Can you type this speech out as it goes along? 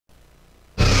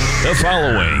The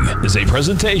following is a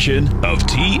presentation of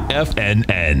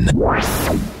TFNN.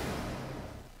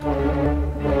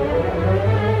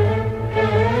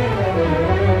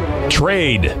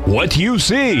 Trade what you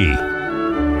see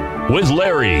with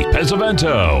Larry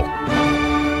Pesavento.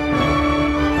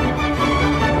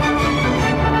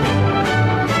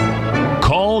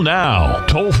 Call now,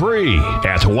 toll free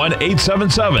at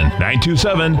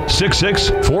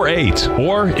 1-877-927-6648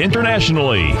 or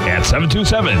internationally at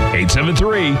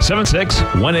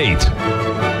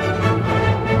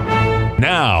 727-873-7618.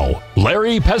 Now,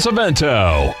 Larry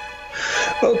Pesavento.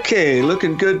 Okay,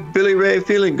 looking good, Billy Ray,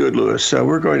 feeling good, Lewis.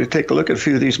 We're going to take a look at a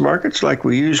few of these markets like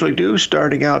we usually do,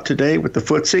 starting out today with the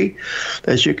FTSE.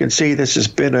 As you can see, this has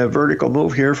been a vertical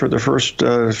move here for the first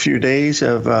few days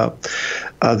of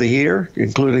the year,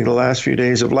 including the last few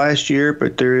days of last year.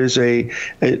 But there is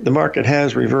the market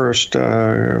has reversed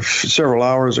several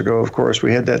hours ago. Of course,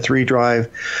 we had that three drive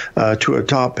to a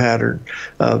top pattern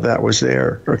that was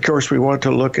there. Of course, we want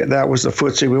to look at, that was the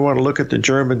FTSE. We want to look at the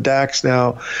German DAX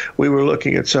now. We were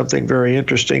looking at something very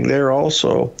interesting there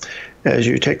also. As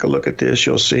you take a look at this,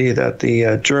 you'll see that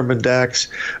the German DAX,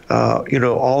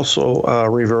 also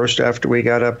reversed after we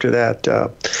got up to that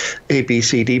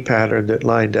ABCD pattern that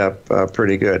lined up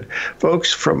pretty good.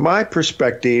 Folks, from my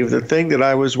perspective, the thing that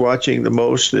I was watching the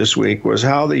most this week was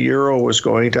how the euro was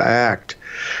going to act.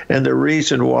 And the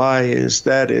reason why is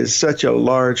that is such a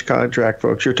large contract,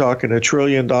 folks. You're talking $1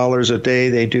 trillion a day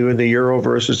they do in the euro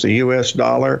versus the U.S.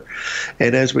 dollar.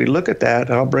 And as we look at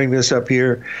that, I'll bring this up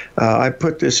here. I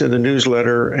put this in the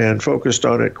newsletter and focused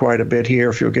on it quite a bit here.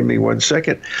 If you'll give me 1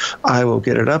 second, I will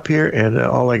get it up here. And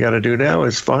all I got to do now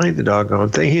is find the doggone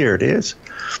thing. Here it is.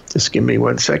 Just give me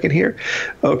 1 second here.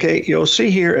 Okay, you'll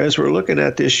see here as we're looking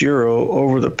at this euro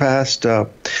over the past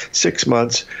 6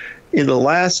 months,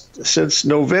 since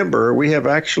November, we have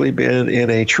actually been in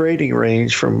a trading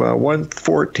range from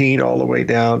 114 all the way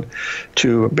down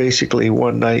to basically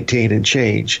 119 and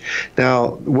change.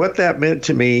 Now, what that meant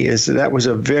to me is that was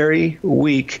a very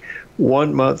weak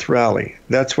 1 month rally.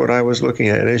 That's what I was looking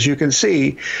at. As you can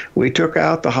see, we took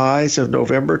out the highs of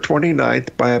November 29th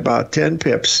by about 10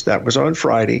 pips. That was on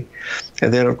Friday.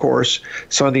 And then, of course,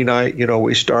 Sunday night,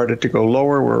 we started to go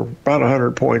lower. We're about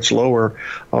 100 points lower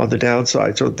on the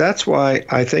downside. So that's why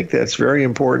I think that's very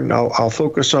important. I'll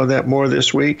focus on that more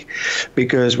this week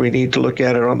because we need to look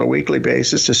at it on a weekly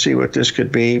basis to see what this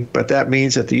could be. But that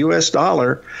means that the U.S.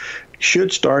 dollar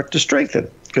should start to strengthen,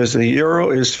 because the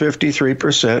euro is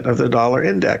 53% of the dollar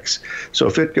index. So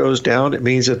if it goes down, it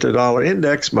means that the dollar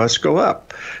index must go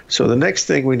up. So the next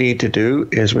thing we need to do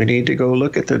is we need to go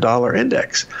look at the dollar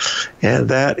index. And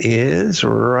that is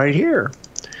right here.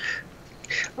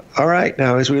 All right,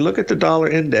 now as we look at the dollar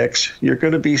index, you're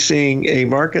going to be seeing a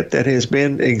market that has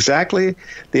been exactly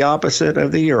the opposite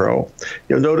of the euro.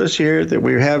 You'll notice here that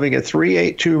we're having a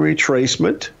 382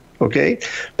 retracement. Okay,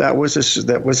 that was a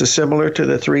similar to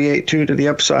the 382 to the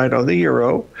upside on the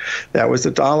euro. That was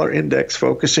the dollar index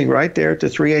focusing right there at the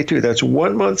 382. That's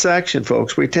 1 month's action,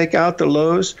 folks. We take out the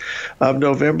lows of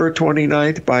November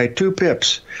 29th by 2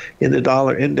 pips in the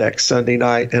dollar index Sunday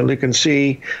night, and you can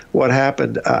see what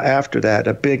happened after that,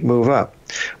 a big move up.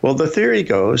 Well, the theory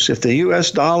goes, if the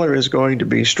U.S. dollar is going to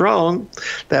be strong,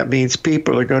 that means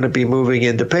people are going to be moving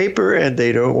into paper and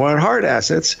they don't want hard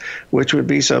assets, which would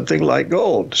be something like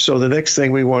gold. So the next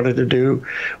thing we wanted to do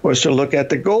was to look at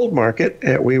the gold market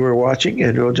that we were watching,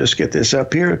 and we'll just get this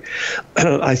up here.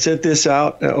 I sent this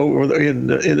out over in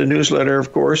the newsletter,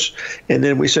 of course, and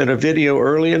then we sent a video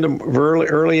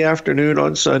early afternoon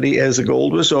on Sunday as the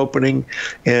gold was opening,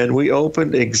 and we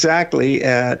opened exactly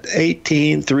at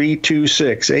 18,326.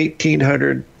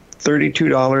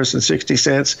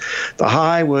 $1,832.60. The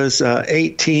high was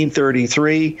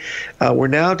 1833. We're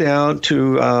now down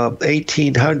to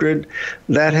 1,800.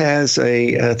 That has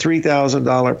a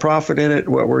 $3,000 profit in it.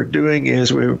 What we're doing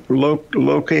is we've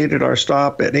located our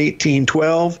stop at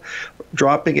 1812.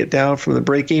 Dropping it down from the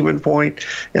break-even point,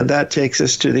 and that takes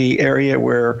us to the area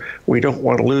where we don't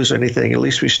want to lose anything. At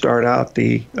least we start out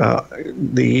the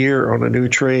year on a new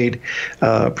trade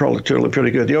probably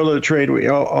pretty good. The other trade we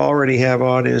already have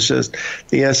on is just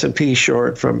the S&P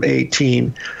short from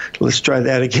 18. Let's try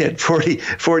that again.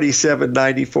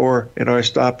 47.94, and our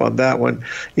stop on that one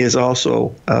is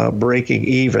also breaking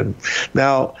even.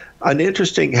 Now, an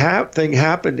interesting thing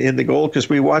happened in the gold, because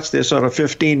we watched this on a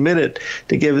 15-minute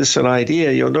to give us an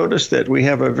idea. You'll notice that we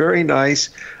have a very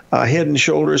nice head and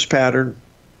shoulders pattern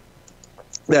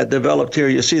that developed here.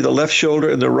 You see the left shoulder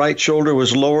and the right shoulder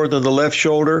was lower than the left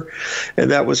shoulder, and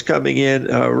that was coming in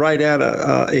right at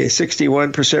a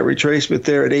 61% retracement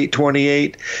there at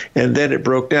 828, and then it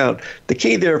broke down. The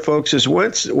key there, folks, is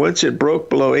once it broke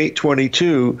below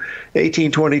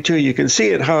 1822, you can see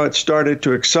it how it started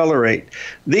to accelerate.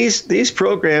 These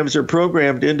programs are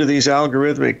programmed into these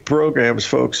algorithmic programs,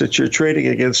 folks, that you're trading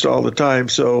against all the time.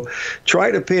 So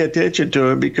try to pay attention to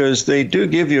them because they do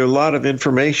give you a lot of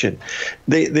information.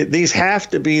 These have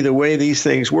to be the way these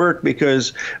things work,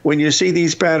 because when you see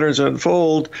these patterns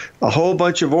unfold, a whole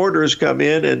bunch of orders come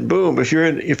in, and boom, if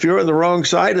you're on the wrong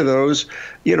side of those,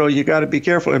 you got to be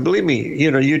careful. And believe me,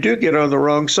 you do get on the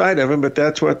wrong side of them, but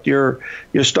that's what your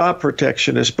stop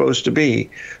protection is supposed to be.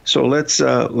 So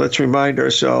let's remind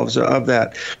ourselves of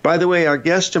that. By the way, our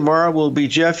guest tomorrow will be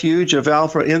Jeff Huge of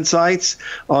Alpha Insights.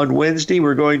 On Wednesday,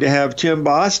 we're going to have Tim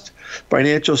Bost,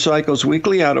 Financial Cycles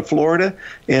Weekly, out of Florida,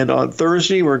 and on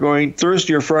Thursday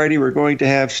or Friday, we're going to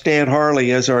have Stan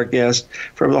Harley as our guest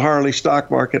from the Harley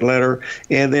Stock Market Letter.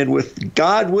 And then, with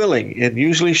God willing, and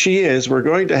usually she is, we're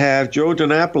going to have Joe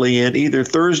DiNapoli in either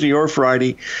Thursday or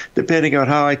Friday, depending on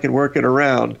how I can work it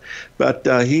around. But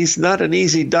he's not an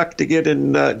easy duck to get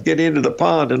into the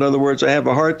pond. In other words, I have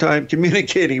a hard time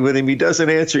communicating with him. He doesn't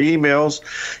answer emails.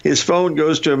 His phone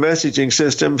goes to a messaging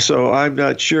system, so I'm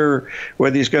not sure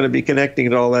whether he's going to be connecting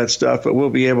to all that stuff, but we'll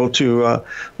be able to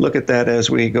look at that as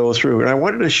we go through. And I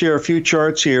wanted to share a few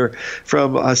charts here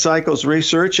from Cycles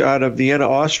Research out of Vienna,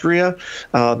 Austria.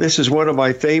 This is one of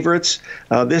my favorites.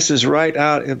 This is right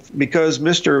out because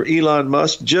Mr. Elon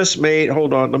Musk just made,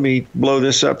 hold on, let me blow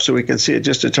this up so we can see it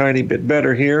just a tiny bit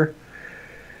better here.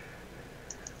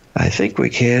 I think we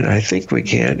can.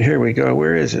 Here we go.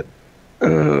 Where is it?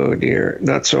 Oh, dear.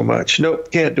 Not so much.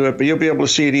 Nope, can't do it, but you'll be able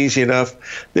to see it easy enough.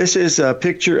 This is a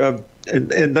picture of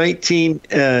in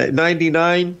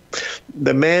 1999.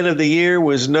 The man of the year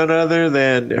was none other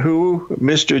than who?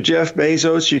 Mr. Jeff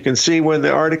Bezos. You can see when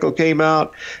the article came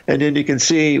out, and then you can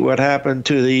see what happened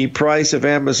to the price of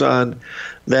Amazon,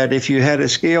 that if you had a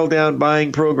scale-down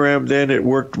buying program, then it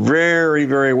worked very,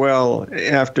 very well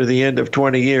after the end of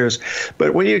 20 years.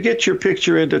 But when you get your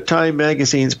picture into Time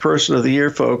Magazine's Person of the Year,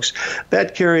 folks,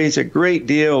 that carries a great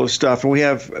deal of stuff. And we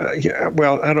have,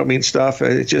 well, I don't mean stuff,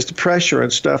 it's just pressure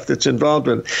and stuff that's involved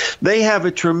in it. They have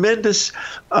a tremendous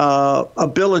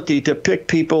ability to pick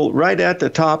people right at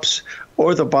the tops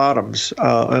or the bottoms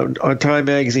on Time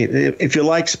Magazine. If you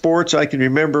like sports, I can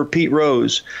remember Pete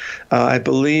Rose. I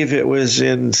believe it was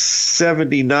in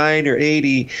 79 or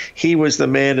 80. He was the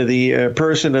man of the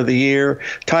person of the year.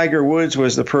 Tiger Woods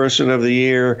was the person of the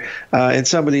year. And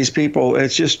some of these people,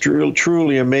 it's just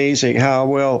truly amazing how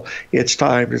well it's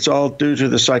timed. It's all due to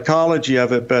the psychology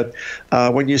of it. But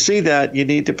when you see that, you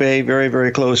need to pay very,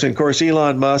 very close. And of course,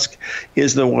 Elon Musk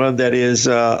is the one that is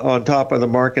on top of the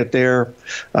market there,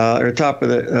 or top of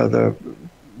the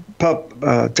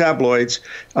tabloids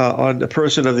on the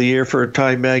Person of the Year for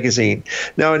Time Magazine.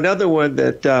 Now, another one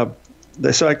that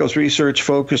the Cycles Research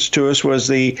focused to us was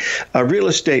the real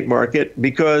estate market,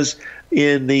 because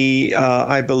in the,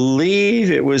 I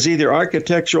believe it was either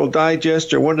Architectural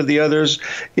Digest or one of the others,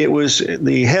 it was,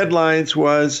 the headlines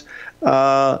was,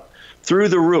 through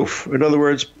the roof. In other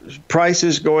words,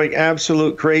 prices going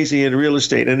absolute crazy in real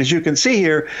estate. And as you can see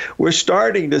here, we're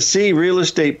starting to see real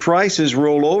estate prices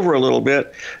roll over a little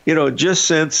bit, just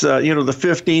since, the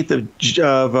 15th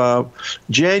of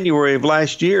January of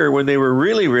last year, when they were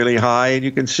really, really high. And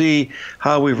you can see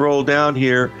how we've rolled down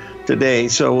here today.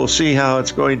 So we'll see how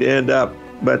it's going to end up.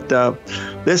 But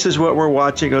this is what we're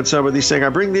watching on some of these things. I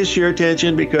bring this to your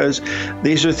attention because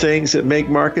these are things that make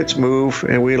markets move,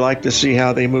 and we like to see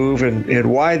how they move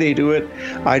and why they do it.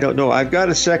 I don't know. I've got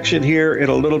a section here in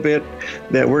a little bit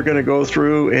that we're going to go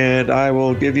through, and I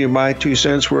will give you my 2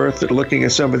 cents worth at looking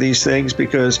at some of these things,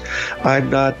 because I'm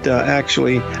not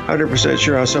actually 100%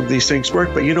 sure how some of these things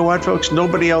work. But you know what, folks?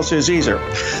 Nobody else is either.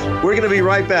 We're going to be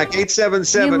right back.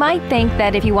 877. You might think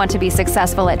that if you want to be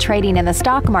successful at trading in the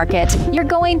stock market,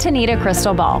 you're going to need a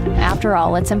crystal ball. After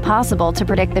all, it's impossible to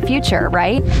predict the future,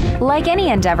 right? Like any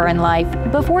endeavor in life,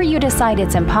 before you decide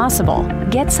it's impossible,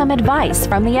 get some advice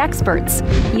from the experts.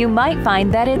 You might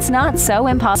find that it's not so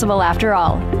impossible after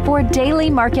all. For daily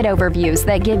market overviews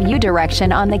that give you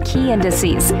direction on the key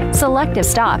indices, selective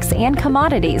stocks, and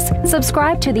commodities,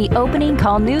 subscribe to the Opening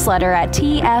Call newsletter at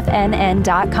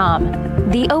TFNN.com.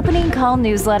 The Opening Call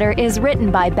newsletter is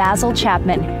written by Basil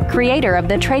Chapman, creator of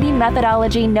the trading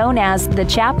methodology known as the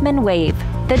Chapman Wave.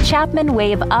 The Chapman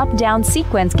Wave up-down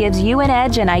sequence gives you an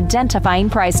edge in identifying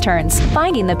price turns,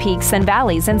 finding the peaks and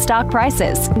valleys in stock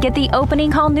prices. Get the opening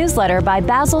call newsletter by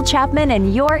Basil Chapman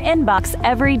in your inbox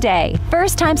every day.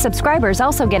 First-time subscribers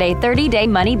also get a 30-day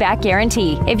money-back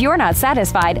guarantee. If you're not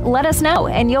satisfied, let us know,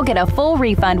 and you'll get a full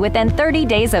refund within 30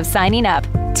 days of signing up.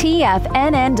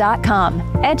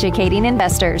 TFNN.com, educating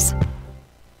investors.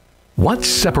 What's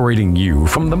separating you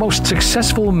from the most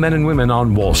successful men and women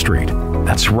on Wall Street?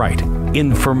 That's right,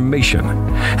 information.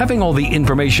 Having all the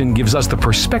information gives us the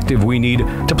perspective we need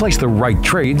to place the right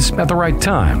trades at the right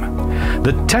time.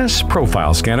 The TAS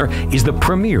Profile Scanner is the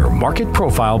premier market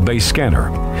profile-based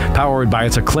scanner. Powered by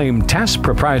its acclaimed TAS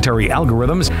proprietary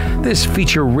algorithms, this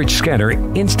feature-rich scanner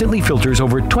instantly filters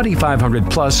over 2,500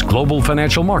 plus global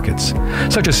financial markets,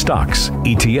 such as stocks,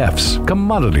 ETFs,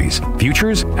 commodities,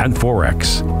 futures, and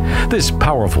Forex. This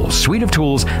powerful suite of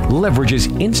tools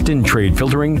leverages instant trade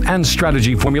filtering and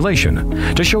strategy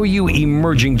formulation to show you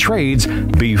emerging trades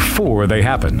before they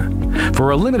happen.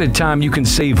 For a limited time, you can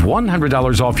save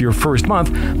 $100 off your first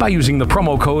month by using the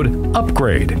promo code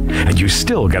UPGRADE, and you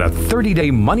still get a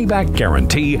 30-day money-back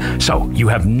guarantee, so you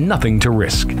have nothing to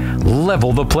risk.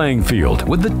 Level the playing field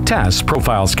with the TAS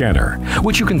Profile Scanner,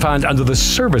 which you can find under the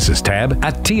Services tab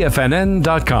at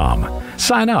TFNN.com.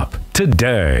 Sign up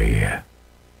today.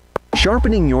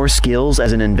 Sharpening your skills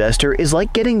as an investor is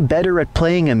like getting better at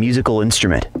playing a musical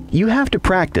instrument. You have to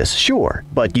practice, sure,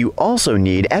 but you also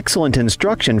need excellent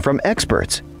instruction from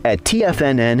experts. At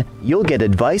TFNN, you'll get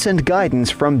advice and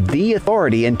guidance from the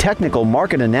authority in technical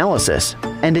market analysis.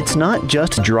 And it's not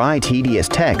just dry, tedious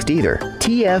text either.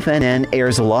 TFNN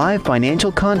airs live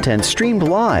financial content streamed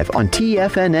live on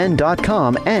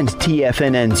TFNN.com and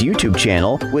TFNN's YouTube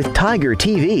channel with Tiger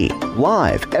TV,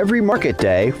 live every market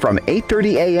day from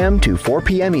 8:30 a.m. to 4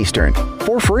 p.m. Eastern,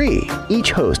 for free.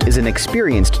 Each host is an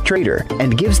experienced trader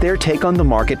and gives their take on the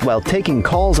market while taking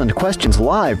calls and questions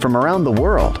live from around the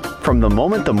world. From the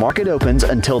moment the market opens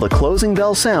until the closing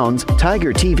bell sounds,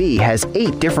 Tiger TV has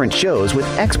 8 different shows with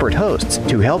expert hosts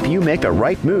to help you make the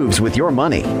right moves with your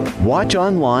money. Watch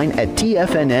online at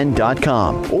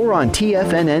TFNN.com or on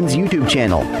TFNN's YouTube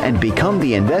channel and become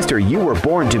the investor you were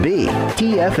born to be.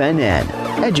 TFNN,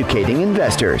 educating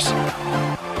investors.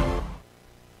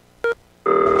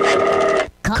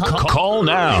 Call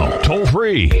now, toll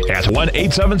free at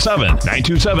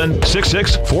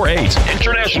 1-877-927-6648.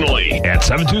 Internationally at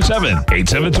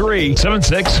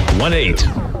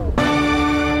 727-873-7618.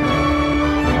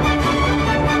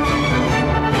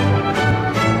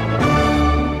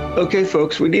 Okay,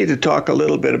 folks, we need to talk a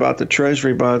little bit about the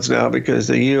Treasury bonds now because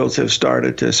the yields have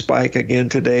started to spike again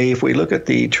today. If we look at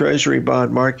the Treasury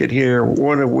bond market here,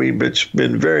 we've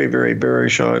been very, very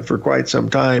bearish on for quite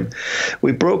some time.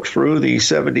 We broke through the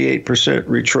 78%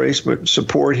 retracement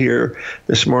support here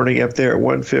this morning up there at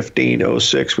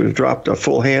 115.06. We've dropped a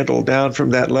full handle down from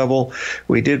that level.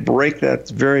 We did break that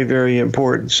very, very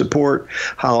important support.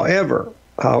 However,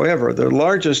 the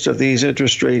largest of these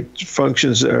interest rate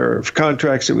functions or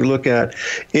contracts that we look at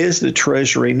is the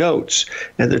Treasury notes.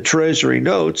 And the Treasury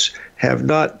notes have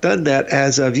not done that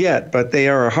as of yet, but they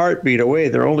are a heartbeat away.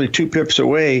 They're only 2 pips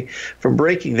away from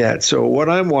breaking that. So what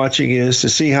I'm watching is to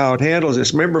see how it handles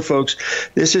this. Remember, folks,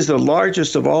 this is the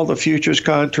largest of all the futures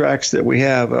contracts that we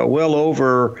have, well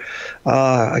over,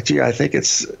 I think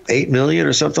it's 8 million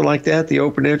or something like that, the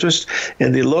open interest.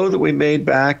 And the low that we made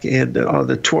back in on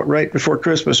the right before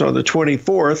Christmas on the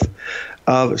 24th,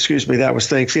 that was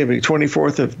Thanksgiving,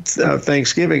 24th of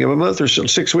Thanksgiving, a month or so,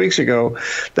 6 weeks ago.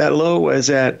 That low was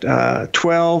at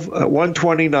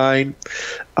 129,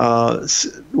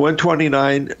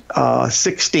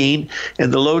 129.16,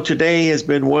 and the low today has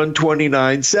been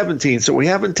 129.17. So we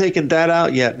haven't taken that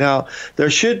out yet. Now, there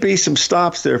should be some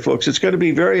stops there, folks. It's going to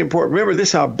be very important. Remember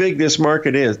this, how big this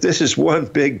market is. This is one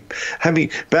big,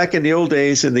 back in the old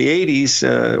days in the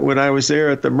 80s, when I was there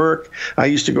at the Merck, I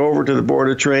used to go over to the Board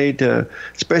of Trade,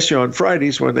 especially on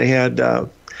Fridays when they had the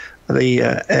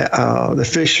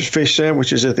fish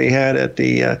sandwiches that they had at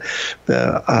the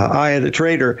Eye of the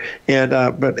Trader, and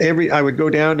but I would go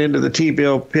down into the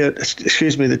T-bill pit,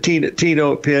 the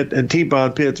T-note pit and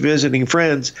T-bond pits visiting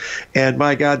friends, and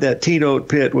my God, that T-note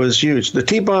pit was huge. The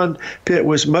T-bond pit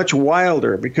was much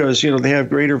wilder because they have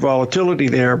greater volatility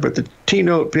there, but the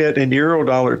T-note pit and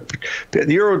Eurodollar pit.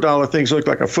 The Eurodollar things look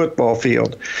like a football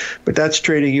field, but that's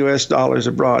trading U.S. dollars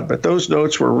abroad. But those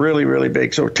notes were really, really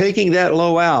big. So taking that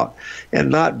low out and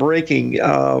not breaking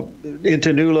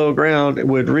into new low ground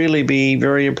would really be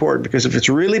very important, because if it's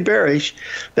really bearish,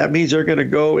 that means they're going to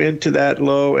go into that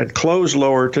low and close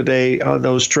lower today on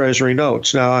those Treasury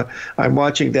notes. Now, I'm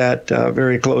watching that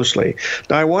very closely.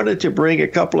 Now, I wanted to bring a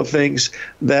couple of things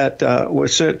that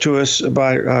was sent to us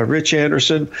by Rich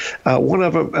Anderson. One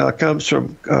of them comes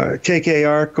from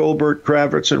KKR, Colbert,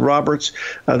 Kravitz, and Roberts.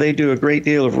 They do a great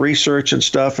deal of research and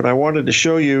stuff, and I wanted to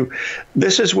show you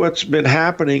this is what's been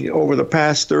happening over the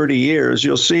past 30 years.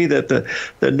 You'll see that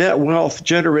the net wealth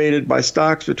generated by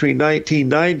stocks between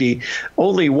 1990,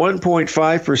 only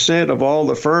 1.5% of all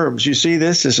the firms. You see,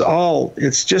 this is all,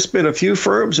 it's just been a few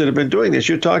firms that have been doing this.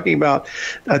 You're talking about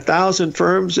 1,000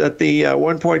 firms at the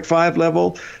 1.5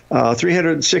 level,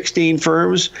 316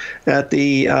 firms at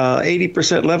the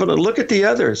 80% level. And look at the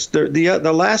others.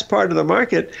 The last part of the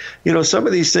market, some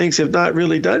of these things have not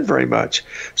really done very much.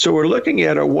 So we're looking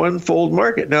at a one-fold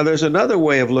market. Now, there's another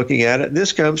way of looking at it.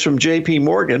 This comes from J.P.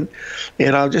 Morgan.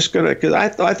 And I'm just going to, because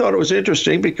I thought it was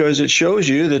interesting because it shows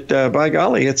you that, by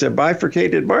golly, it's a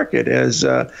bifurcated market, as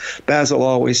Basil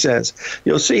always says.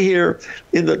 You'll see here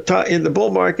in the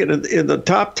bull market, in the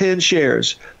top 10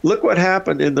 shares, look what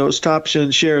happened in those top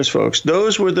 10 shares, folks.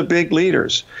 Those were the big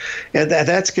leaders, and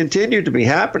that's continued to be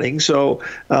happening. So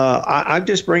I'm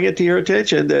just bringing it to your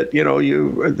attention that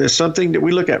there's something that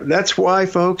we look at. That's why,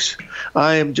 folks,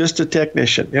 I am just a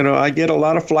technician. I get a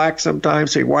lot of flack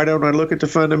sometimes. Say, why don't I look at the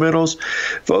fundamentals?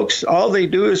 Folks, all they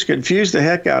do is confuse the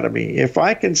heck out of me. If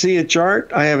I can see a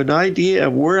chart, I have an idea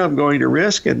of where I'm going to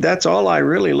risk, and that's all I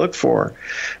really look for.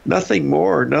 Nothing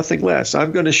more, nothing less.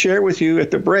 I'm going to share with you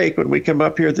at the break, when we come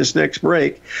up here this next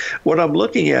break, what I'm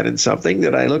looking at in something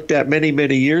that I looked at many,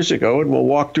 many years ago, and we'll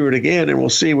walk through it again, and we'll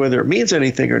see whether it means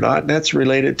anything or not, and that's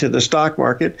related to the stock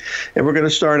market. And we're going to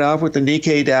start off with the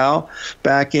Nikkei Dow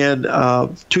back in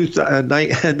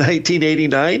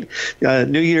 1989,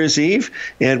 New Year's Eve,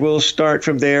 and we'll start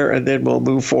from there, and then we'll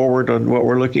move forward on what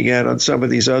we're looking at on some of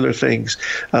these other things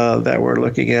that we're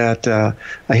looking at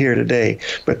here today.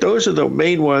 But those are the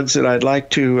main ones that I'd like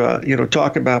to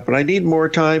talk about. But I need more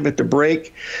time at the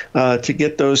break to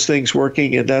get those things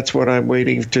working, and that's what I'm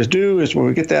waiting to do. Is when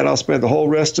we get that, I'll spend the whole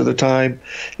rest of the time,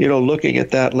 looking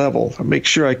at that level. I'll make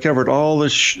sure I covered all the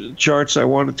charts I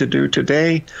wanted to do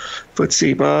today.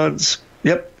 FTSE bonds.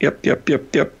 Yep.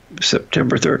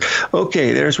 September 3rd.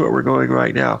 Okay, there's where we're going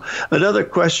right now. Another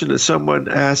question that someone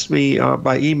asked me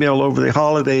by email over the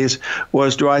holidays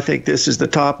was, do I think this is the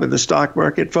top in the stock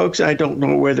market? Folks, I don't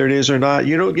know whether it is or not.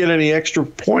 You don't get any extra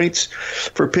points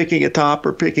for picking a top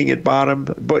or picking at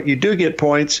bottom. But you do get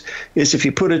points is if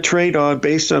you put a trade on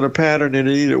based on a pattern and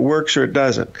it either works or it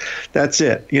doesn't. That's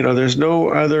it. There's no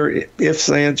other ifs,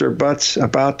 ands, or buts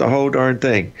about the whole darn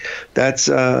thing. That's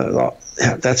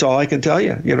all I can tell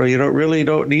you. You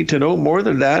don't need to know more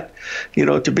than that,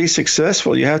 to be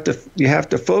successful. You have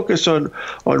to focus on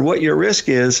what your risk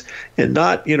is, and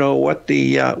not,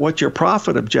 what your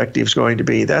profit objective is going to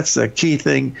be. That's the key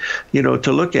thing,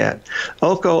 to look at.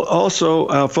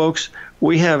 Also, folks,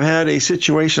 we have had a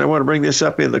situation. I want to bring this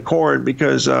up in the corn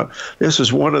because this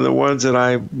is one of the ones that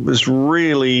I was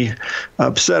really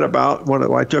upset about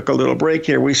when I took a little break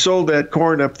here. We sold that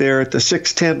corn up there at the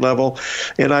 6.10 level,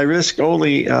 and I risked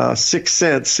only 6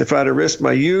 cents. If I'd have risked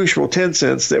my usual 10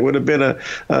 cents, that would have been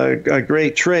a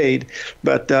great trade.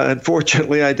 But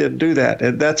unfortunately, I didn't do that.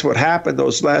 And that's what happened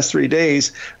those last 3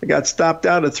 days. I got stopped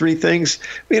out of 3 things.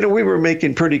 We were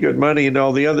making pretty good money and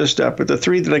all the other stuff, but the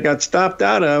 3 that I got stopped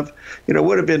out of,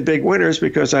 would have been big winners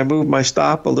because I moved my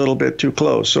stop a little bit too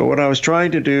close. So what I was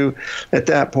trying to do at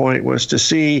that point was to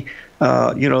see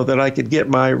that I could get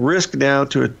my risk down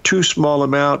to a too small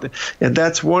amount. And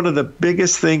that's one of the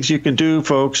biggest things you can do,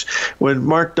 folks. When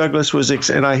Mark Douglas was,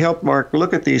 and I helped Mark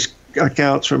look at these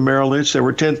accounts from Merrill Lynch, there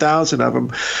were 10,000 of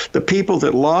them. The people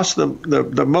that lost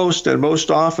the most and most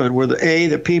often were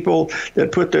the people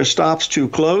that put their stops too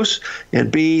close, and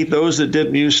B, those that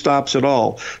didn't use stops at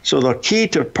all. So the key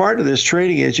to part of this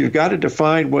trading is you've got to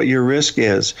define what your risk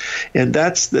is. And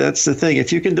that's the thing.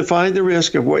 If you can define the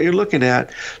risk of what you're looking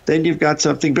at, then you've got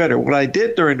something better. What I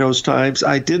did during those times,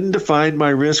 I didn't define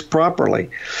my risk properly.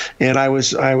 And I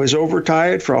was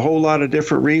overtired for a whole lot of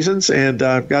different reasons, and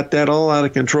I've got that all out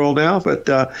of control now, but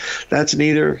that's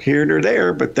neither here nor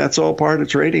there, but that's all part of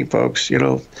trading, folks.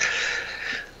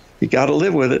 you got to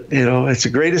live with it. It's the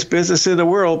greatest business in the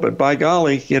world, but by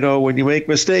golly, when you make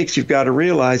mistakes, you've got to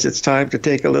realize it's time to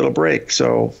take a little break.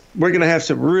 So we're going to have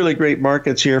some really great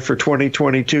markets here for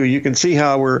 2022. You can see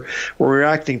how we're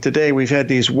reacting today. We've had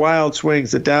these wild swings.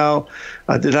 The Dow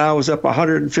was up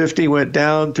 150, went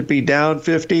down to be down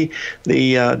 50.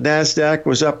 The NASDAQ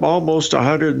was up almost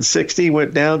 160,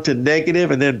 went down to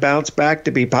negative, and then bounced back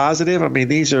to be positive. I mean,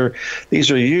 these are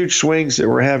huge swings that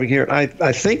we're having here. I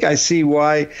think I see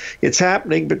why it's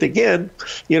happening, but again,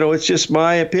 it's just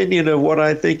my opinion of what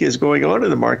I think is going on in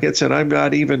the markets, and I'm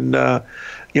not even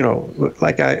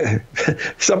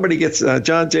somebody gets,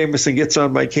 John Jameson gets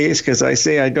on my case because I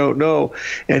say I don't know.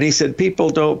 And he said, people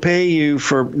don't pay you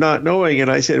for not knowing.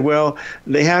 And I said, well,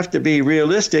 they have to be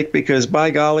realistic because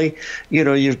by golly,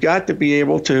 you've got to be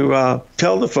able to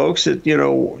tell the folks that,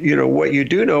 what you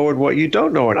do know and what you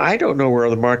don't know. And I don't know where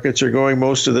the markets are going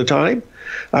most of the time.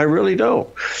 I really don't.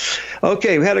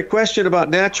 Okay, we had a question about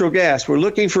natural gas. We're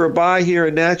looking for a buy here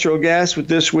in natural gas with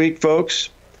this week, folks.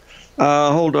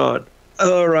 Hold on.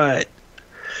 All right.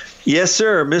 Yes,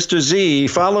 sir. Mr. Z.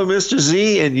 Follow Mr.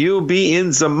 Z and you'll be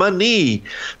in the money.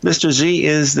 Mr. Z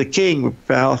is the king,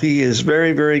 pal. He is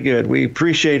very, very good. We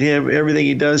appreciate him, everything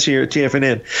he does here at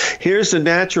TFNN. Here's the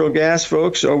natural gas,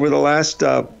 folks, over the last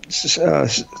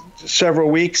several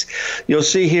weeks. You'll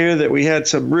see here that we had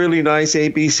some really nice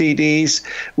ABCDs.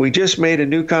 We just made a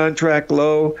new contract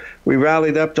low. We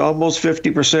rallied up to almost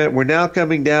 50%. We're now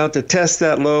coming down to test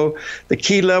that low. The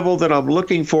key level that I'm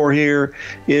looking for here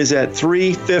is at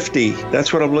 350.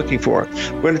 That's what I'm looking for.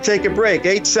 We're going to take a break.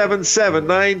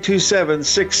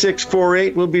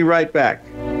 877-927-6648. We'll be right back.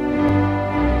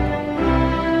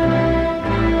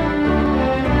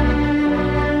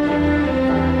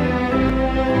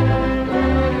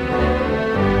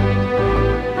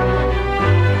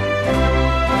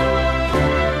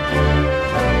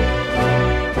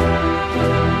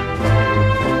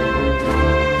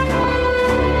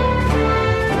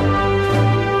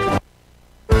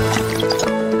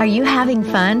 Are you having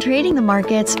fun trading the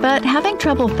markets, but having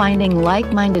trouble finding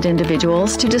like-minded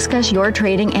individuals to discuss your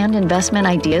trading and investment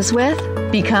ideas with?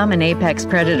 Become an apex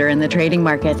predator in the trading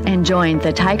market and join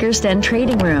the Tiger's Den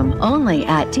Trading Room only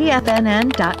at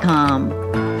TFNN.com.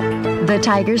 The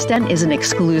Tiger's Den is an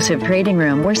exclusive trading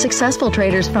room where successful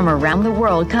traders from around the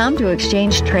world come to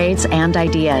exchange trades and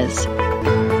ideas.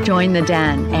 Join the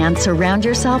den and surround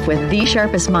yourself with the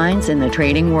sharpest minds in the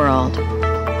trading world.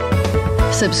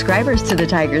 Subscribers to the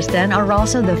Tiger's Den are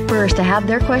also the first to have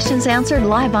their questions answered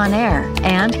live on air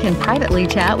and can privately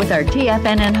chat with our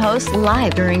TFNN hosts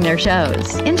live during their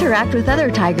shows. Interact with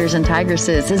other Tigers and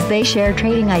Tigresses as they share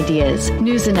trading ideas,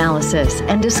 news analysis,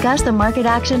 and discuss the market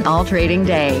action all trading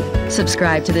day.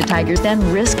 Subscribe to the Tiger's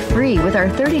Den risk-free with our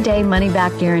 30-day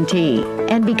money-back guarantee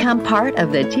and become part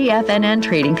of the TFNN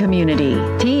trading community.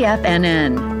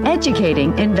 TFNN,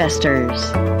 educating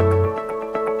investors.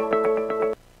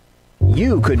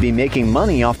 You could be making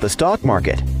money off the stock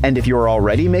market. And if you're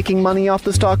already making money off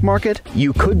the stock market,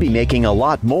 you could be making a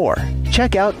lot more.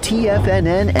 Check out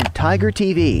TFNN and Tiger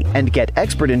TV and get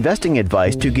expert investing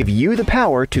advice to give you the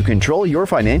power to control your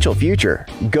financial future.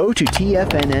 Go to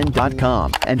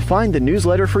TFNN.com and find the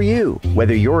newsletter for you.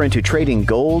 Whether you're into trading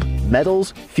gold,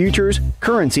 metals, futures,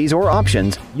 currencies, or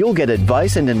options, you'll get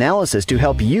advice and analysis to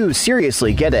help you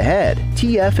seriously get ahead.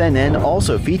 TFNN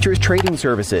also features trading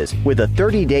services with a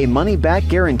 30-day money-back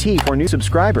guarantee for new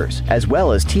subscribers, as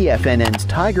well as TFNN's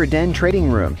Tiger Den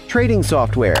Trading Room, trading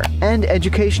software, and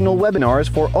educational webinars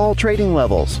for all trading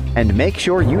levels. And make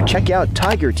sure you check out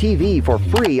Tiger TV for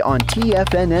free on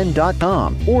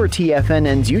TFNN.com or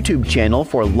TFNN's YouTube channel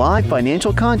for live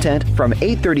financial content from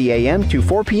 8:30 a.m. to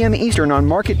 4 p.m. Eastern on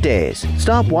market days.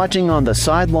 Stop watching on the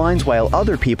sidelines while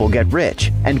other people get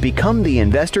rich and become the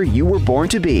investor you were born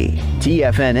to be.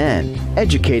 TFNN,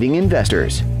 educating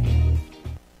investors.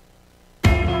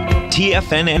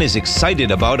 TFNN is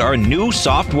excited about our new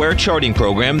software charting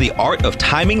program, The Art of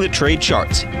Timing the Trade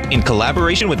Charts. In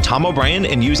collaboration with Tom O'Brien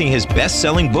and using his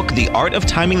best-selling book, The Art of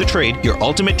Timing the Trade, Your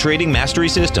Ultimate Trading Mastery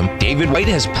System, David Wright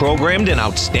has programmed an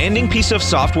outstanding piece of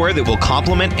software that will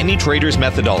complement any trader's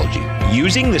methodology.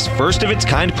 Using this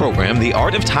first-of-its-kind program, The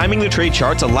Art of Timing the Trade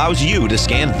Charts allows you to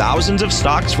scan thousands of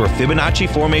stocks for Fibonacci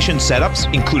formation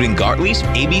setups, including Gartley's,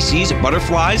 ABC's,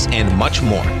 butterflies, and much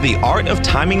more. The Art of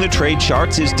Timing the Trade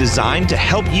Charts is designed to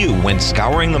help you when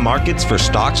scouring the markets for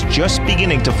stocks just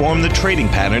beginning to form the trading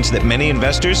patterns that many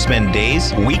investors spend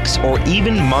days, weeks, or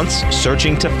even months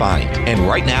searching to find. And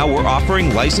right now, we're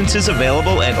offering licenses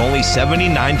available at only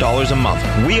 $79 a month.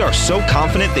 We are so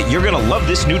confident that you're going to love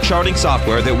this new charting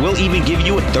software that we'll even can give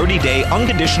you a 30-day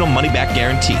unconditional money-back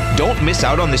guarantee. Don't miss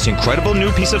out on this incredible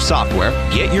new piece of software.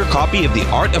 Get your copy of The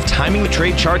Art of Timing the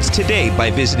Trade Charts today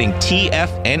by visiting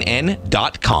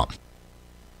TFNN.com.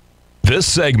 This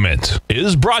segment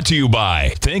is brought to you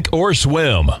by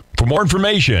Thinkorswim. For more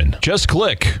information, just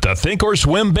click the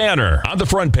Thinkorswim banner on the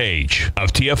front page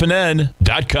of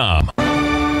TFNN.com.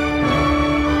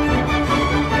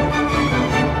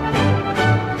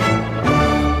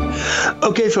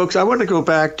 Okay, folks, I want to go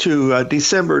back to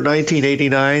December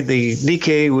 1989. The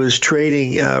Nikkei was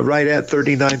trading right at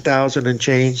 39,000 and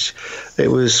change. It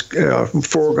was a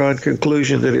foregone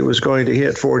conclusion that it was going to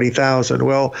hit 40,000.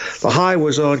 Well, the high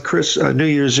was on New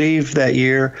Year's Eve that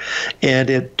year, and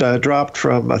it dropped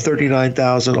from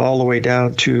 39,000 all the way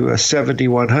down to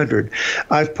 7,100.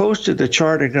 I've posted the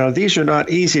chart, and now these are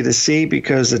not easy to see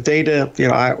because the data,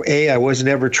 I was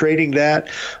never trading that,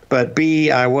 but B,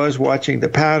 I was watching the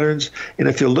patterns. And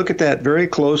if you look at that very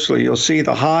closely, you'll see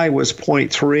the high was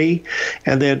 0.3,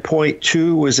 and then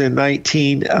 0.2 was in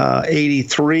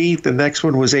 1983. The next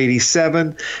one was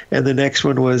 87, and the next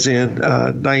one was in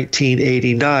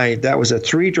 1989. That was a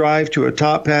 3 drive to a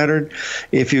top pattern.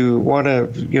 If you want to,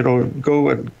 go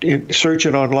and search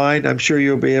it online, I'm sure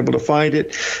you'll be able to find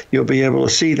it. You'll be able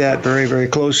to see that very, very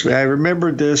closely. I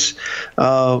remembered this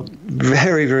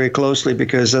very, very closely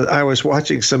because I was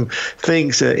watching some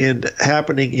things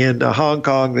happening in Hong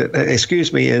Kong,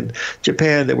 in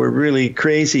Japan that were really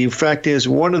crazy. fact is,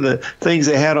 one of the things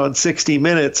they had on 60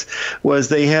 Minutes was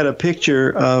they had a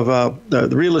picture of the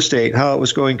real estate, how it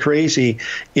was going crazy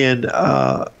in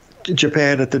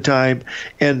Japan at the time,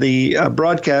 and the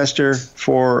broadcaster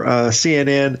for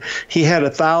CNN, he had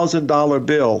 $1,000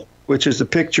 bill, which is a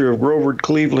picture of Grover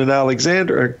Cleveland.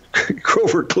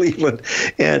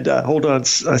 And hold on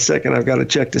a second, I've got to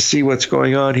check to see what's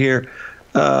going on here.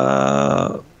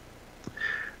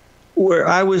 Where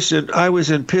I was in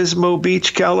Pismo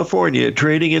Beach, California,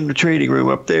 trading in the trading room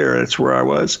up there. That's where I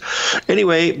was.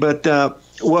 Anyway, but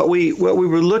what we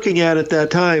were looking at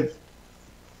that time,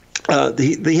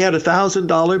 he had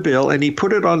 $1,000 bill, and he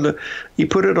put it on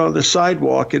the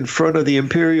sidewalk in front of the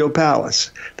Imperial Palace.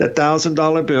 That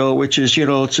 $1,000 bill, which is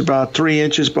it's about 3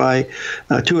 inches by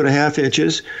 2.5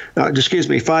 inches.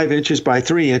 5 inches by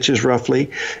 3 inches roughly.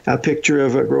 A picture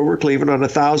of Grover Cleveland on a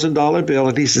 $1,000 bill,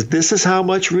 and he says, "This is how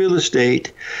much real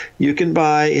estate you can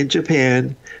buy in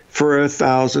Japan for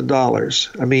 $1,000.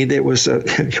 I mean, it was,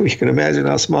 you can imagine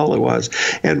how small it was.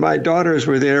 And my daughters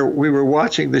were there. We were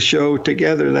watching the show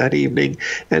together that evening.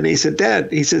 And he said, "Dad,"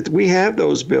 he said, "we have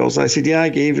those bills." I said, "Yeah, I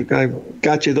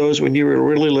got you those when you were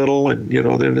really little. And,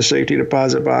 they're in the safety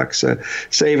deposit box.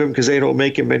 Save them because they don't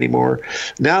make them anymore."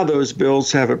 Now those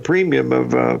bills have a premium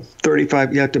of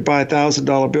 $35. You have to buy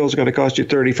 $1,000 bills. It's going to cost you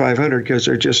 $3,500 because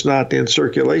they're just not in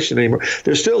circulation anymore.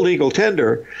 They're still legal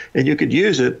tender, and you could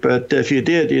use it. But if you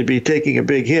did, you'd be taking a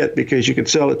big hit because you could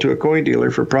sell it to a coin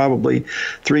dealer for probably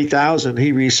 $3,000.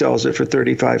 He resells it for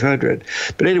 $3,500.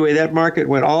 But anyway, that market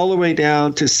went all the way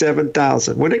down to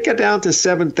 7,000. When it got down to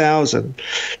 7,000,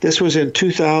 this was in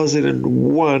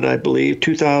 2001, I believe,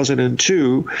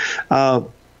 2002.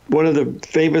 One of the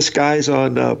famous guys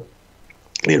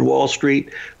in Wall Street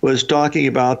was talking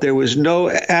about there was no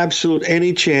absolute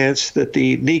any chance that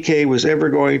the Nikkei was ever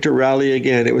going to rally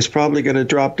again. It was probably going to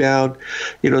drop down,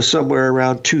 somewhere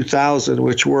around 2,000,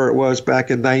 which where it was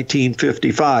back in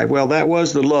 1955. Well, that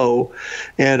was the low,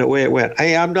 and away it went.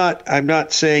 Hey, I'm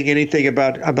not saying anything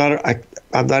about it.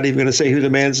 I'm not even going to say who the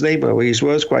man's name was. He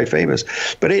was quite famous.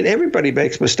 But everybody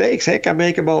makes mistakes. Heck, I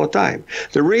make them all the time.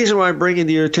 The reason why I'm bringing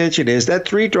to your attention is that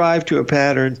 3 drive to a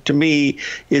pattern, to me,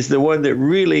 is the one that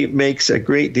really makes a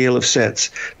great deal of sense.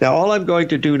 Now, all I'm going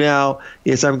to do now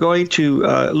is I'm going to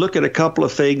look at a couple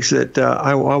of things that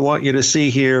I want you to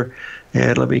see here.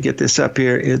 And let me get this up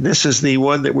here. And this is the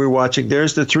one that we're watching.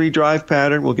 There's the 3 drive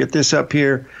pattern. We'll get this up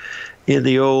here in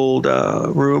the old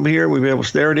room here.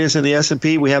 There it is in the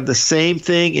S&P. We have the same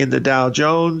thing in the Dow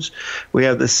Jones. We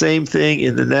have the same thing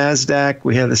in the NASDAQ.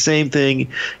 We have the same thing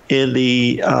in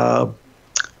the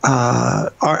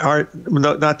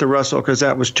not the Russell, because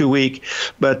that was too weak,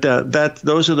 but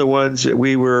those are the ones that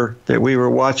we were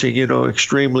watching,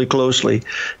 extremely closely,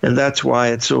 and that's why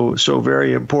it's so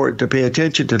very important to pay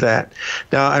attention to that.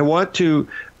 Now, I want to.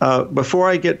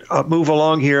 Before I move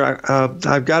along here,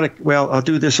 I've got to. Well, I'll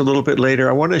do this a little bit later.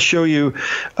 I want to show you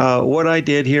what I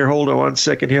did here. Hold on 1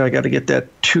 second here. I got to get that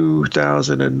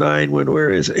 2009 one.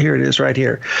 Where is it? Here it is, right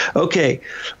here. Okay,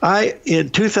 in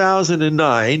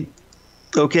 2009.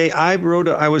 Okay, I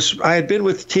had been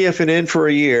with TFNN for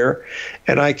a year,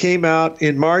 and I came out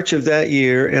in March of that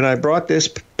year, and I brought this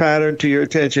pattern to your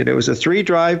attention. It was a 3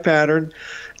 drive pattern.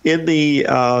 in the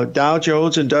Dow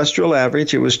Jones Industrial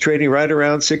Average. It was trading right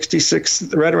around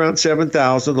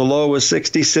 7,000. The low was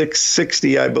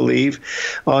 66.60, I believe,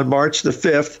 on March the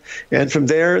 5th. And from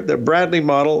there, the Bradley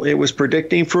model, it was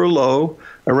predicting for a low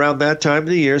around that time of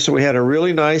the year. So we had a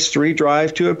really nice 3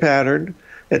 drive to a pattern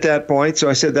at that point. So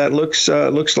I said that looks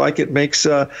like it makes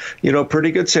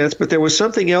pretty good sense. But there was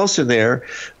something else in there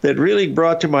that really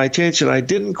brought to my attention. I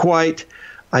didn't quite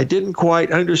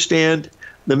understand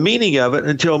the meaning of it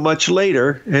until much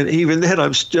later, and even then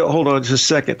I'm still, hold on just a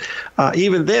second,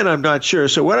 even then I'm not sure.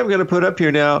 So what I'm going to put up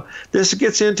here now, this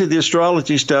gets into the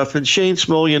astrology stuff, and Shane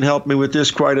Smolian helped me with this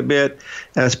quite a bit,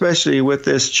 especially with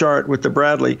this chart with the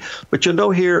Bradley. But you'll know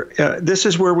here, this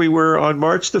is where we were on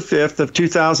March the 5th of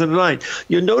 2009.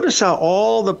 You'll notice how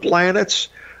all the planets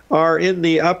are in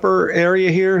the upper area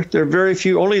here. There are very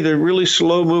few, only the really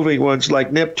slow-moving ones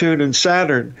like Neptune and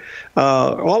Saturn.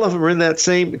 All of them are in that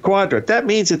same quadrant. That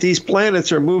means that these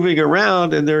planets are moving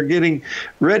around and they're getting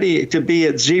ready to be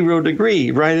at 0 degree,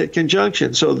 right at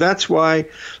conjunction. So that's why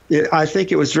I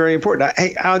think it was very important.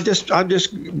 I'm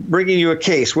just bringing you a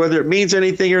case. Whether it means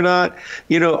anything or not,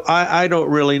 I don't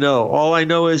really know. All I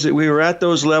know is that we were at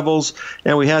those levels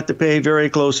and we had to pay very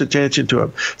close attention to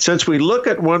them. Since we look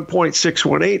at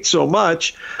 1.618 so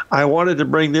much, I wanted to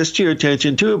bring this to your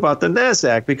attention too about the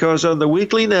NASDAQ, because on the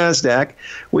weekly NASDAQ,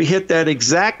 we hit that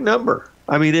exact number.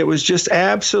 I mean, it was just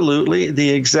absolutely the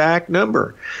exact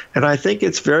number. And I think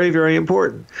it's very, very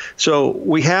important. So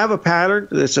we have a pattern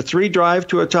that's a 3 drive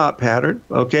to a top pattern.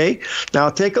 Okay. Now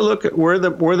take a look at where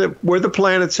the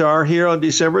planets are here on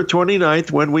December 29th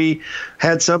when we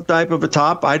had some type of a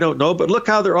top. I don't know, but look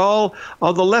how they're all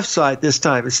on the left side this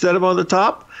time. Instead of on the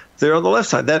top, they're on the left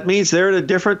side. That means they're at a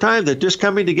different time. They're just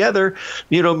coming together,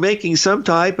 making some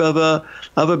type of a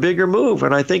bigger move.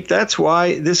 And I think that's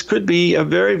why this could be a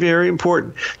very, very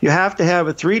important. You have to have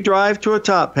a 3 drive to a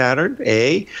top pattern,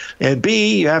 A, and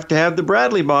B, you have to have the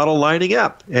Bradley model lining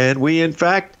up. And we, in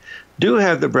fact, do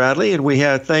have the Bradley, and we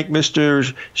have, thank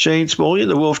Mr. Shane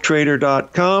Smolian,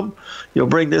 thewolftrader.com. You'll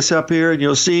bring this up here and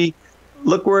you'll see,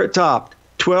 look where it topped,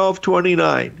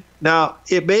 1229. Now,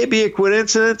 it may be a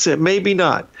coincidence, it may be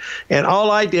not. And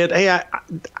all I did,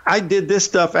 I did this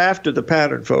stuff after the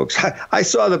pattern, folks. I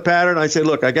saw the pattern, I said,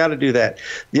 look, I got to do that.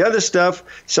 The other stuff,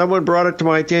 someone brought it to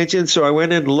my attention, so I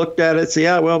went in and looked at it and said,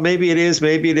 yeah, well, maybe it is,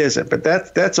 maybe it isn't. But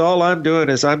that's all I'm doing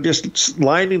is I'm just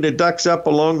lining the ducks up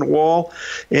along the wall,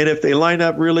 and if they line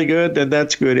up really good, then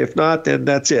that's good. If not, then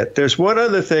that's it. There's one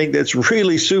other thing that's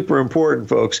really super important,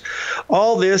 folks.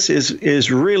 All this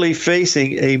is really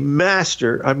facing a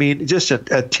master, just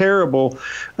a terrible,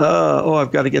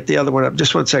 I've got to get the other one up.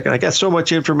 Just one second. I got so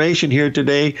much information here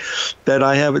today that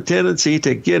I have a tendency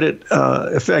to get it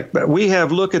effect. But we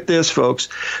have, look at this, folks.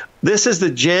 This is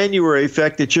the January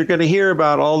effect that you're going to hear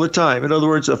about all the time. In other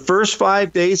words, the first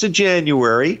 5 days of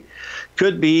January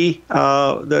could be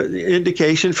the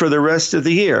indication for the rest of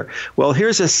the year. Well,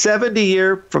 here's a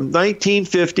 70-year from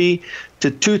 1950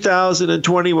 to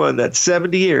 2021. That's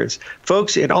 70 years.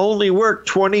 Folks, it only worked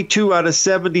 22 out of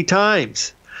 70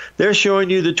 times. They're showing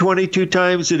you the 22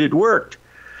 times that it worked.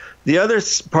 The other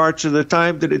parts of the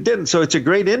time that it didn't. So it's a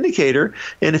great indicator.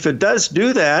 And if it does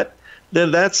do that,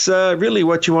 then that's really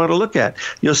what you want to look at.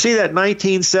 You'll see that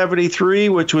 1973,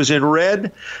 which was in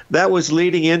red, that was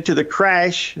leading into the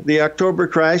crash, the October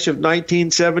crash of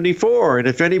 1974. And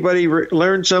if anybody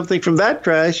learned something from that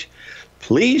crash,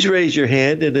 please raise your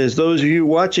hand. And as those of you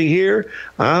watching here,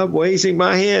 I'm raising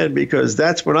my hand because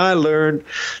that's when I learned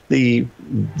the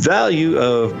value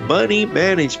of money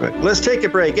management. Let's take a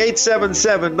break.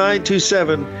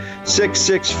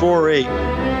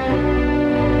 877-927-6648.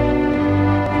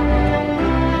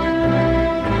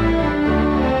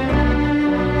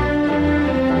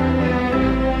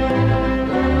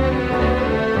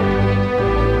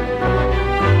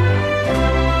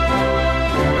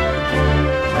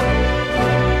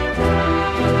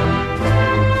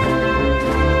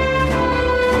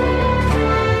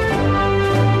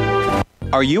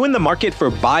 Are you in the market for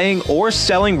buying or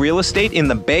selling real estate in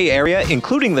the Bay Area,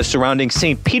 including the surrounding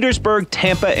St. Petersburg,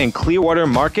 Tampa, and Clearwater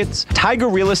markets? Tiger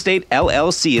Real Estate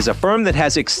LLC is a firm that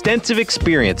has extensive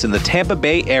experience in the Tampa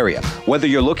Bay area. Whether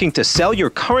you're looking to sell your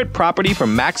current property for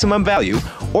maximum value,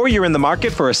 or you're in the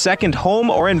market for a second home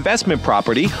or investment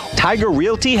property, Tiger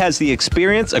Realty has the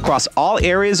experience across all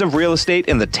areas of real estate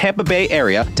in the Tampa Bay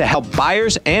area to help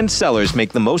buyers and sellers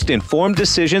make the most informed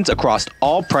decisions across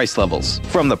all price levels.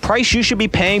 From the price you should be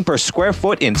paying per square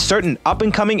foot in certain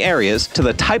up-and-coming areas to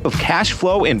the type of cash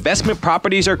flow investment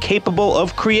properties are capable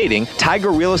of creating,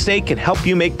 Tiger Real Estate can help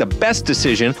you make the best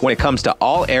decision when it comes to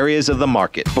all areas of the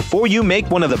market. Before you make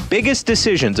one of the biggest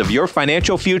decisions of your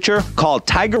financial future, call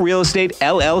Tiger Real Estate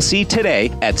LLC today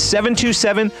at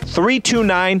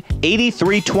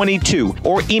 727-329-8322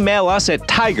 or email us at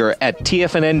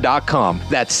tiger@tfnn.com.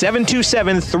 That's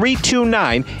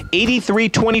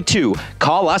 727-329-8322.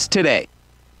 Call us today.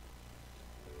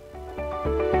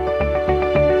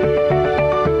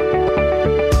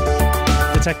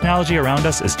 The technology around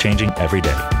us is changing every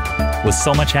day. With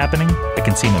so much happening, it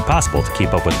can seem impossible to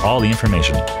keep up with all the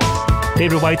information.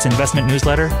 David White's investment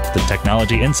newsletter, The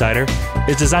Technology Insider,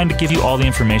 is designed to give you all the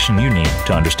information you need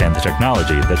to understand the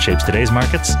technology that shapes today's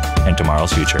markets and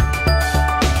tomorrow's future.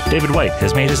 David White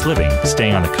has made his living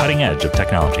staying on the cutting edge of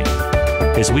technology.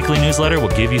 His weekly newsletter will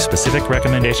give you specific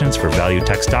recommendations for value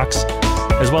tech stocks,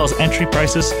 as well as entry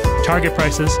prices, target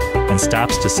prices, and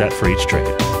stops to set for each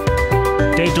trade.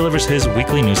 Dave delivers his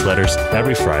weekly newsletters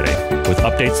every Friday with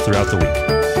updates throughout the week.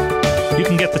 You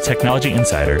can get the Technology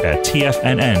Insider at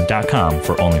TFNN.com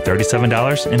for only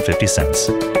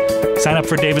 $37.50. Sign up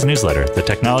for David's newsletter, The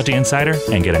Technology Insider,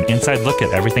 and get an inside look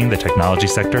at everything the technology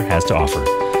sector has to offer.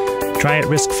 Try it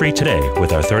risk-free today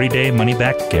with our 30-day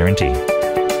money-back guarantee.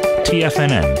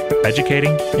 TFNN,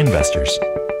 educating investors.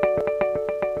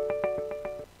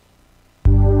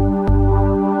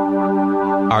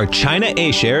 Are China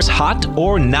A-shares hot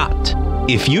or not?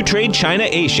 If you trade China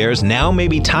A-shares, now may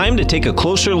be time to take a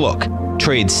closer look.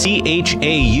 Trade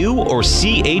CHAU or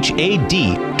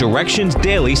CHAD, Directions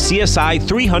Daily CSI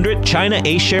 300 China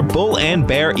A-share Bull and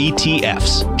Bear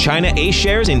ETFs. China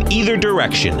A-shares in either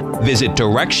direction. Visit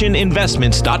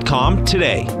directioninvestments.com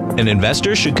today. An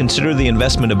investor should consider the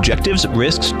investment objectives,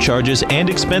 risks, charges, and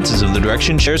expenses of the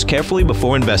Direction shares carefully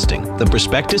before investing. The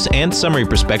prospectus and summary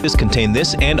prospectus contain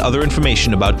this and other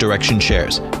information about Direction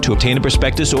shares. To obtain a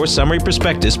prospectus or summary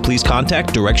prospectus, please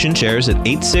contact Direction Shares at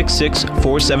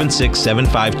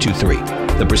 866-476-7523.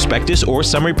 The prospectus or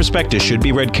summary prospectus should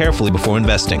be read carefully before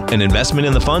investing. An investment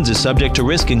in the funds is subject to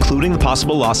risk, including the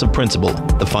possible loss of principal.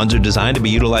 The funds are designed to be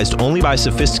utilized only by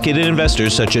sophisticated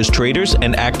investors such as traders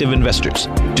and active investors.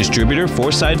 Distributor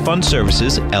Foreside Fund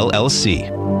Services, LLC.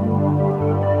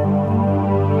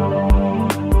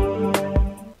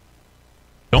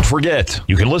 Don't forget,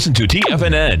 you can listen to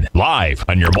TFNN live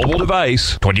on your mobile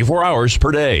device 24 hours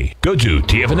per day. Go to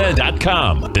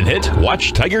TFNN.com, then hit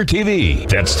Watch Tiger TV.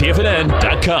 That's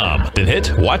TFNN.com, then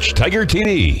hit Watch Tiger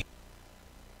TV.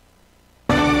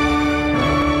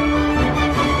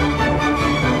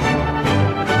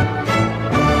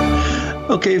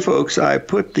 Okay, folks, I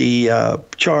put the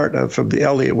chart from the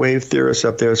Elliott wave theorists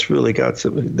up there. It's really got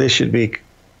some, they should be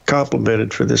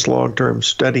complimented for this long-term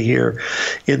study here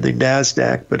in the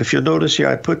NASDAQ. But if you'll notice here,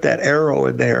 I put that arrow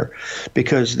in there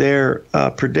because their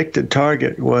predicted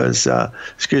target was,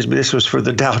 this was for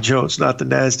the Dow Jones, not the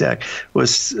NASDAQ,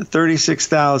 was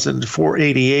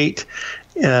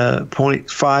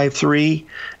 36,488.53,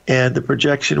 and the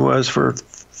projection was for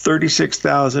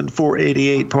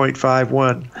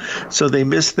 36,488.51. So they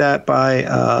missed that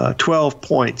by 12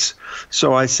 points.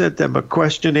 So I sent them a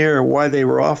questionnaire why they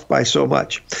were off by so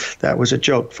much. That was a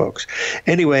joke, folks.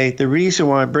 Anyway, the reason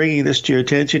why I'm bringing this to your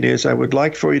attention is I would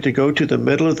like for you to go to the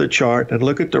middle of the chart and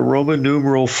look at the Roman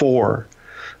numeral 4.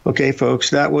 Okay, folks,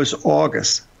 that was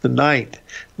August the 9th,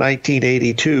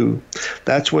 1982.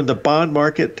 That's when the bond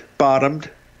market bottomed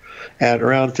at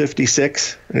around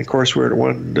 56. And of course, we're at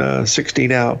 160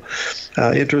 now.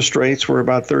 Interest rates were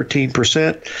about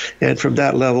 13%. And from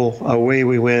that level, away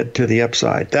we went to the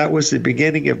upside. That was the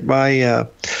beginning of my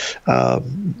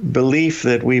belief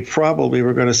that we probably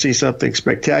were going to see something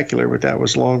spectacular, but that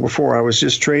was long before. I was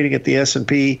just trading at the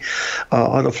S&P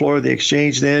on the floor of the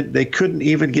exchange then. They couldn't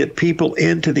even get people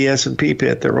into the S&P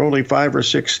pit. There were only 5 or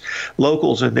 6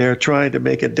 locals in there trying to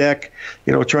make a deck,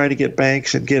 trying to get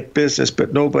banks and get business,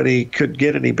 but nobody could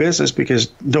get any business because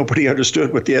nobody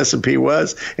understood what the S&P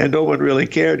was, and no one really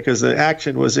cared because the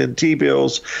action was in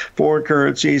T-bills, foreign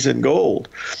currencies, and gold.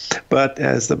 But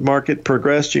as the market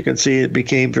progressed, you can see it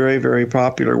became very, very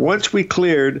popular. Once we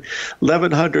cleared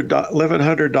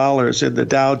 $1,100 in the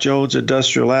Dow Jones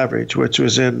Industrial Average, which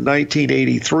was in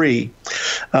 1983,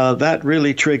 that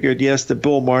really triggered, yes, the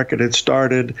bull market had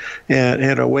started,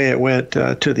 and away it went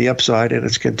to the upside, and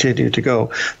it's continued to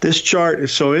go. This chart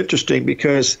is so interesting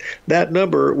because that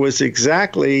number was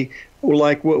exactly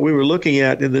like what we were looking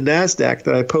at in the NASDAQ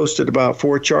that I posted about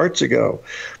 4 charts ago.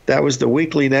 That was the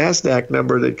weekly NASDAQ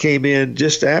number that came in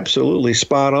just absolutely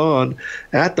spot on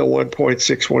at the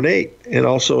 1.618 and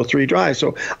also 3 drives.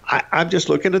 So I'm just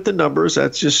looking at the numbers.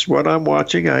 That's just what I'm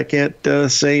watching. I can't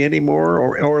say any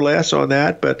more or less on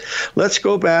that. But let's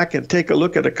go back and take a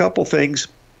look at a couple things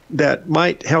that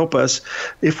might help us.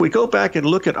 If we go back and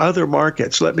look at other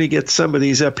markets, let me get some of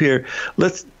these up here.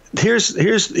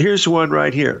 Here's one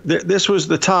right here. This was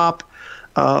the top,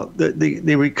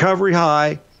 the recovery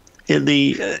high in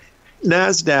the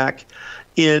NASDAQ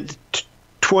in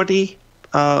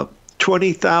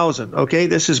 20,000. Okay,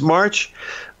 this is March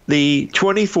the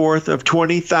 24th of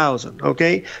 20,000.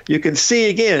 Okay, you can see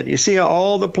again. You see how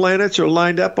all the planets are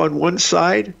lined up on one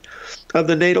side of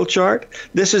the natal chart.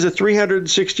 This is a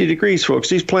 360 degrees, folks.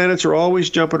 These planets are always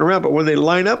jumping around, but when they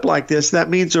line up like this, that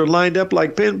means they're lined up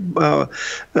like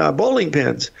bowling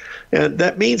pins, and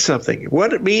that means something.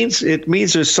 What it means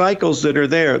there's cycles that are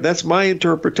there. That's my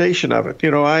interpretation of it.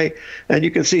 And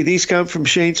you can see these come from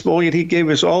Shane Smolian. He gave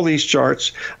us all these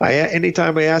charts.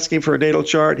 Anytime I ask him for a natal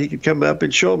chart, he could come up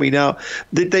and show me. Now,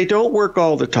 they don't work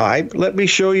all the time. Let me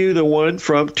show you the one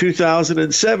from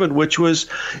 2007, which was,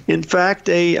 in fact,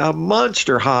 a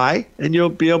monster high, and you'll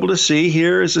be able to see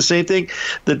here is the same thing.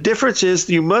 The difference is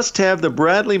you must have the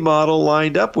Bradley model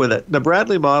lined up with it. The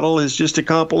Bradley model is just a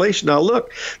compilation. Now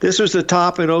look, this was the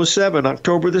top in 07,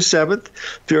 October the 7th.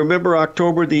 If you remember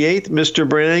October the 8th, Mr.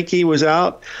 Bernanke was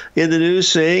out in the news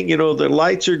saying, the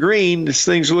lights are green, this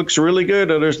thing looks really good,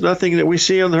 and there's nothing that we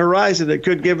see on the horizon that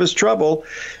could give us trouble,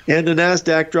 and the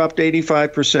NASDAQ dropped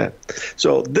 85%.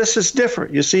 So this is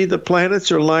different. You see the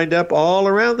planets are lined up all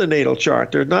around the natal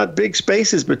chart. They're not big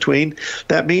spaces between.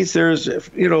 That means there's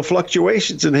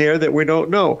fluctuations in here that we don't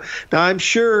know. Now I'm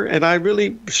sure, and I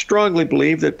really strongly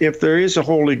believe that if there is a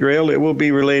holy grail, it will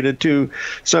be related to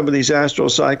some of these astral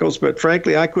cycles. But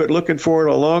frankly, I quit looking for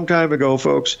it a long time ago,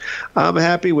 folks. I'm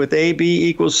happy with AB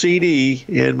equals CD,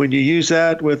 and when you use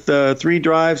that with 3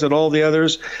 drives and all the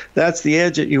others, that's the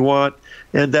edge that you want.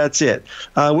 And that's it.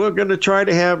 We're going to try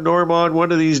to have Norm on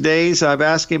one of these days. I've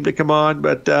asked him to come on,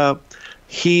 but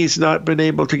he's not been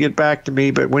able to get back to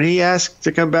me. But when he asks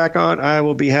to come back on, I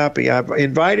will be happy. I've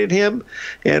invited him,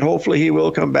 and hopefully he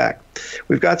will come back.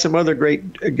 We've got some other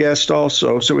great guests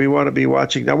also, so we want to be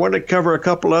watching. I want to cover a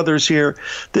couple others here.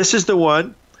 This is the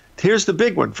one. Here's the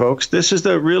big one, folks. This is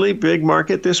the really big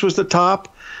market. This was the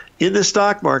top in the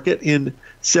stock market in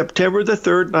September the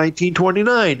 3rd,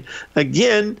 1929.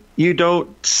 Again, you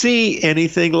don't see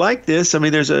anything like this. I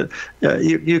mean, there's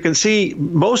you can see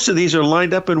most of these are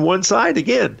lined up in one side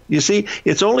again. You see,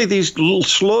 it's only these little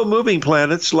slow-moving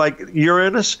planets like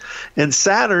Uranus and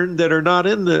Saturn that are not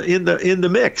in the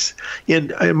mix.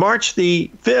 In March the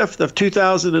 5th of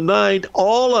 2009,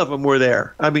 all of them were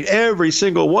there. I mean, every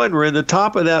single one were in the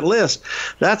top of that list.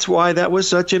 That's why that was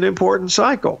such an important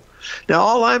cycle. Now,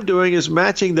 all I'm doing is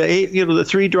matching the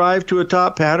 3 drive to a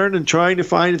top pattern and trying to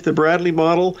find if the Bradley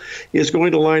model is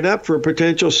going to line up for a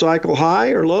potential cycle high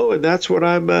or low, and that's what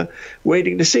I'm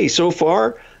waiting to see. So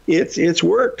far, it's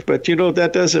worked, but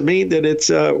that doesn't mean that it's.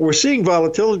 We're seeing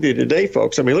volatility today,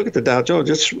 folks. I mean, look at the Dow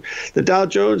Jones. The Dow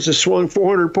Jones has swung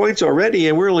 400 points already,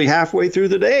 and we're only halfway through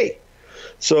the day.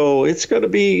 So it's going to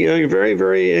be very,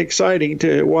 very exciting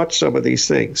to watch some of these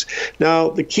things. Now,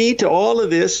 the key to all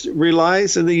of this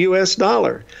relies in the U.S.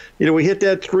 dollar. We hit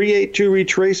that 382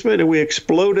 retracement, and we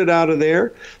exploded out of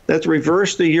there. That's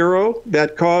reversed the euro.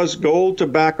 That caused gold to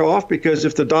back off, because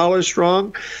if the dollar's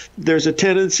strong, there's a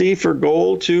tendency for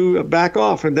gold to back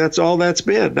off, and that's all that's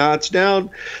been. Now, it's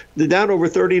down over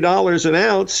 $30 an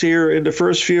ounce here in the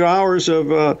first few hours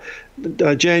of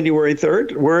January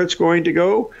 3rd. Where it's going to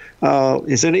go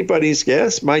is anybody's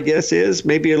guess. My guess is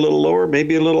maybe a little lower,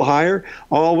 maybe a little higher.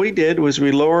 All we did was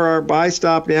we lower our buy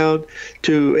stop down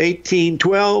to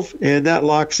 18.12, and that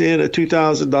locks in a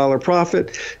 $2,000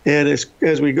 profit. And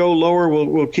as we go lower,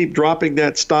 we'll keep dropping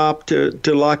that stop to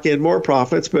lock in more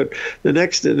profits. But the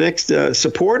next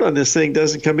support on this thing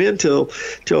doesn't come in till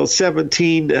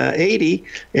 1780,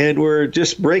 and we're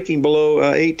just breaking below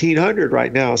 1800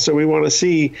 right now. So we want to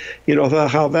see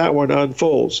how that one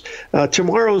unfolds.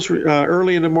 Tomorrow's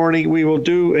early in the morning, we will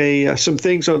do some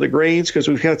things on the grains, because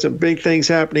we've got some big things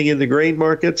happening in the grain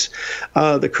markets.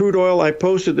 The crude oil, I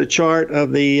posted the chart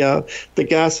of the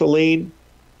gasoline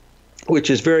which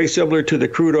is very similar to the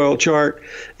crude oil chart.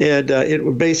 And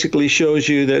it basically shows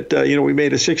you that, we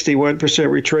made a 61%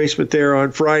 retracement there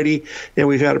on Friday, and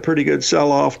we've had a pretty good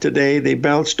sell-off today. They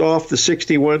bounced off the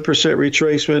 61%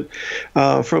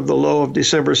 retracement from the low of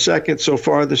December 2nd so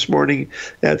far this morning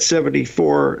at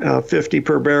 74.50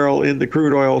 per barrel in the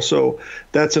crude oil. So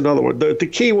that's another one. The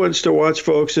key ones to watch,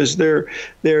 folks, is they're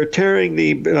tearing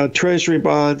the Treasury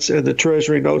bonds and the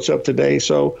Treasury notes up today.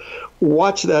 So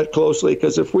watch that closely,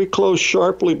 because if we close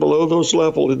sharply below those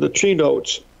levels in the T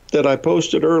notes that I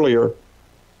posted earlier,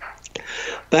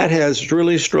 that has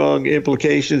really strong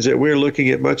implications that we're looking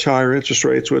at much higher interest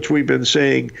rates, which we've been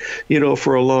saying,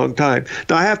 for a long time.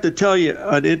 Now, I have to tell you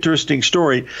an interesting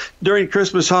story. During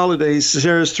Christmas holidays,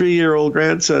 Sarah's 3-year-old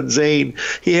grandson, Zane,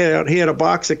 he had a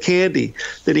box of candy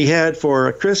that he had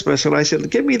for Christmas, and I said,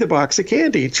 "Give me the box of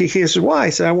candy." And he said, "Why?" I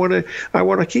said, I want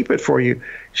to keep it for you."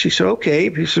 She said, "Okay."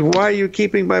 He said, "Why are you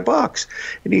keeping my box?"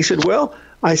 And he said, "Well,"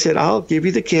 I said, "I'll give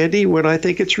you the candy when I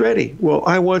think it's ready." "Well,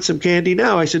 I want some candy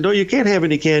now." I said, "No, you can't have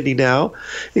any candy now."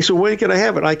 He said, "When can I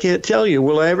have it?" "I can't tell you."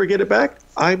 "Will I ever get it back?"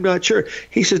 "I'm not sure."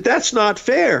 He said, "That's not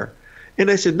fair."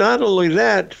 And I said, "Not only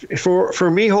that,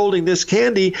 for me holding this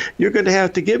candy, you're going to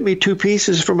have to give me 2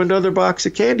 pieces from another box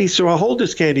of candy, so I'll hold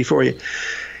this candy for you."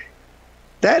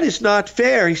 "That is not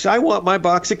fair." He said, "I want my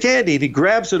box of candy." And he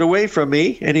grabs it away from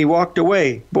me, and he walked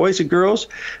away. Boys and girls,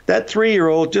 that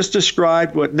 3-year-old just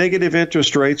described what negative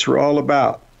interest rates were all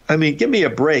about. I mean, give me a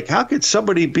break. How could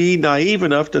somebody be naive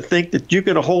enough to think that you're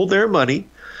going to hold their money,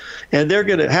 and they're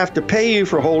going to have to pay you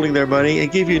for holding their money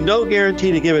and give you no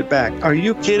guarantee to give it back? Are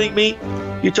you kidding me?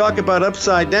 You talk about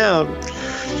upside down.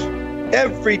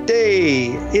 Every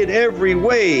day, in every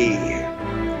way.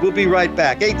 We'll be right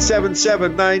back.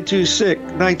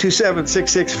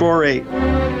 877-927-6648.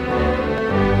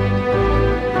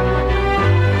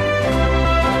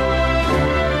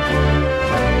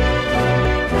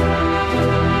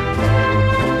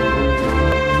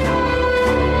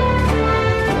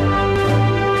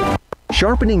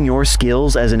 Sharpening your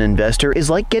skills as an investor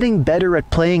is like getting better at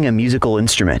playing a musical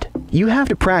instrument. You have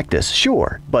to practice,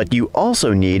 sure, but you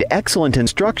also need excellent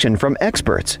instruction from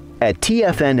experts. At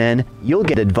TFNN, you'll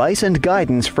get advice and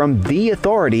guidance from the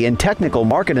authority in technical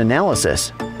market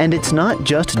analysis. And it's not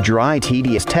just dry,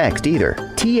 tedious text either.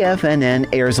 TFNN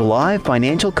airs live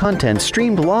financial content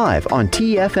streamed live on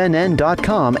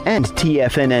TFNN.com and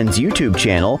TFNN's YouTube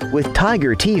channel with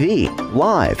Tiger TV,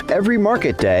 live every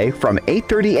market day from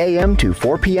 8:30 a.m. to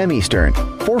 4 p.m. Eastern,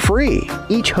 for free.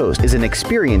 Each host is an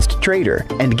experienced trader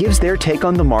and gives their take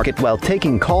on the market while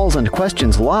taking calls and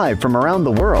questions live from around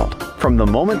the world. From the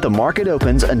moment the market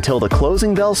opens until the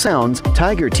closing bell sounds,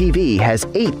 Tiger TV has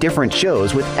 8 different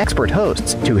shows with expert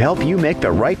hosts to help you make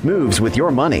the right moves with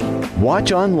your money.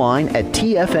 Watch online at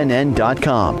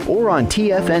TFNN.com or on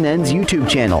TFNN's YouTube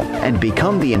channel and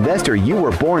become the investor you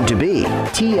were born to be.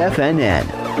 TFNN,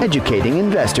 educating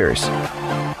investors.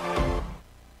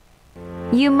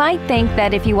 You might think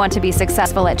that if you want to be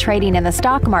successful at trading in the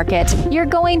stock market, you're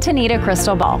going to need a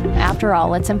crystal ball. After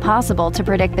all, it's impossible to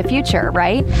predict the future,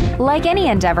 right? Like any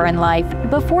endeavor in life,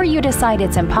 before you decide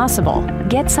it's impossible,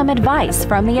 get some advice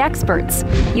from the experts.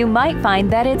 You might find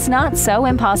that it's not so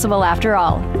impossible after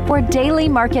all. For daily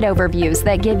market overviews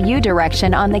that give you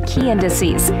direction on the key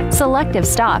indices, selective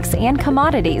stocks, and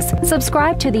commodities,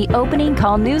 subscribe to the Opening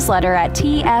Call newsletter at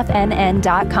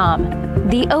TFNN.com.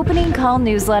 The Opening Call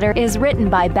newsletter is written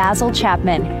by Basil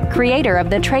Chapman, creator of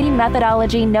the trading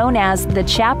methodology known as the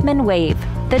Chapman Wave.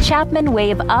 The Chapman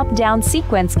Wave up-down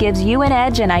sequence gives you an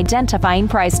edge in identifying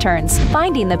price turns,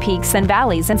 finding the peaks and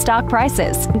valleys in stock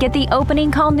prices. Get the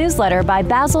Opening Call newsletter by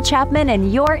Basil Chapman in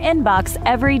your inbox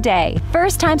every day.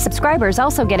 First-time subscribers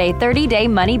also get a 30-day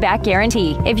money-back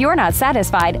guarantee. If you're not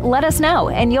satisfied, let us know,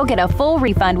 and you'll get a full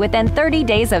refund within 30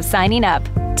 days of signing up.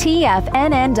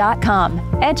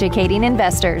 TFNN.com, educating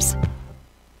investors.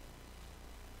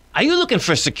 Are you looking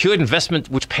for a secured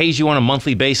investment which pays you on a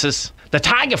monthly basis? The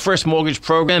Tiger First Mortgage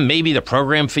Program may be the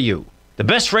program for you. The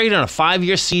best rate on a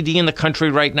 5-year CD in the country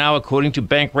right now, according to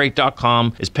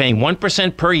Bankrate.com, is paying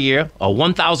 1% per year or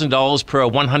 $1,000 per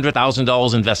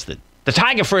 $100,000 invested. The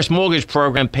Tiger First Mortgage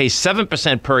Program pays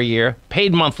 7% per year,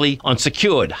 paid monthly, on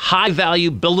secured,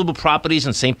 high-value, buildable properties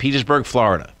in St. Petersburg,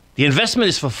 Florida. The investment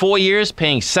is for 4 years,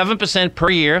 paying 7% per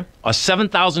year or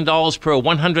 $7,000 per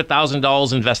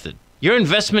 $100,000 invested. Your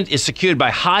investment is secured by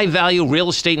high-value real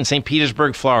estate in St.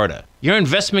 Petersburg, Florida. Your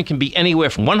investment can be anywhere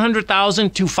from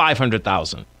 $100,000 to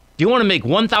 $500,000. Do you want to make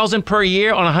 $1,000 per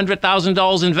year on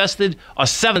 $100,000 invested or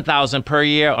 $7,000 per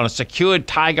year on a secured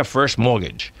Tiger First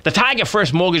mortgage? The Tiger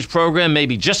First Mortgage Program may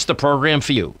be just the program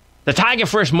for you. The Tiger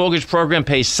First Mortgage Program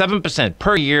pays 7%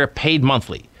 per year, paid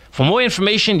monthly. For more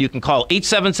information, you can call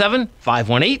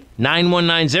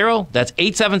 877-518-9190. That's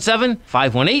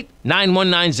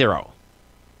 877-518-9190.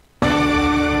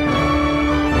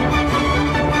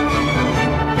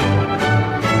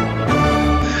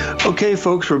 Okay,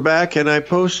 folks, we're back, and I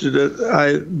posted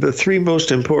the three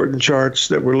most important charts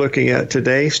that we're looking at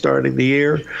today, starting the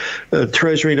year.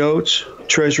 Treasury notes,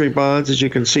 Treasury bonds. As you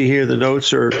can see here, the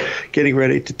notes are getting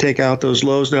ready to take out those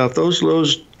lows. Now, if those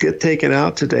lows get taken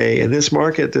out today and this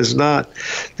market does not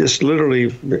just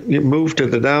literally move to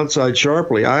the downside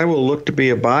sharply, I will look to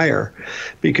be a buyer,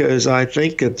 because I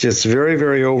think it's just very,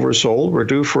 very oversold. We're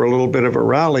due for a little bit of a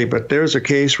rally, but there's a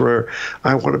case where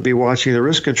I want to be watching the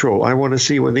risk control. I want to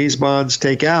see when these bonds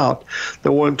take out the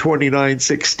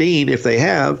 129.16, if they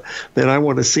have, then I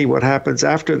want to see what happens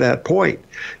after that point,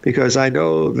 because I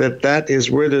know that that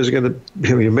is where there's going to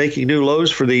be making new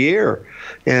lows for the year.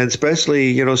 And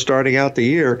especially, starting out the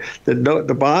year,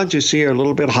 the bonds you see are a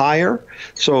little bit higher.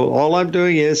 So all I'm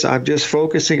doing is I'm just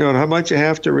focusing on how much I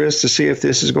have to risk to see if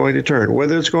this is going to turn.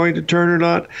 Whether it's going to turn or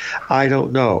not, I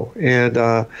don't know. And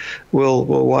we'll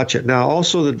watch it. Now,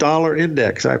 also the dollar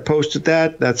index, I posted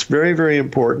that. That's very, very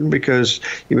important, because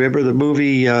you remember the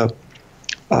movie,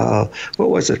 what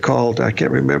was it called? I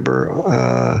can't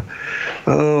remember.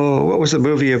 What was the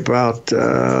movie about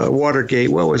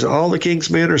Watergate? What was it? All the King's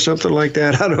Men or something like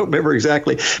that? I don't remember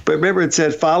exactly. But remember, it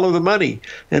said follow the money.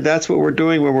 And that's what we're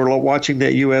doing when we're watching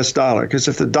that U.S. dollar. Because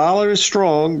if the dollar is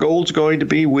strong, gold's going to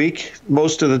be weak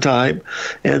most of the time.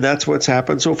 And that's what's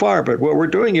happened so far. But what we're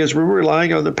doing is we're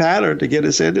relying on the pattern to get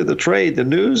us into the trade. The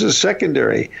news is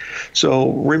secondary.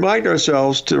 So remind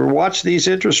ourselves to watch these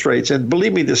interest rates. And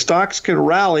believe me, the stocks can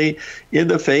rally in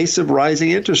the face of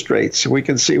rising interest rates.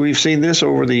 We've seen this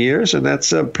over the years, and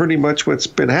that's pretty much what's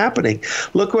been happening.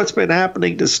 Look what's been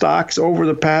happening to stocks over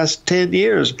the past 10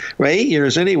 years, or 8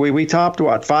 years anyway. We topped,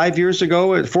 4 years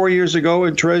ago in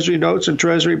Treasury notes and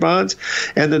Treasury bonds,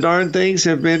 and the darn things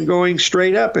have been going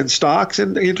straight up in stocks,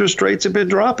 and the interest rates have been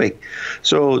dropping.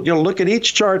 So, look at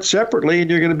each chart separately, and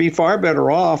you're going to be far better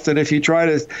off than if you try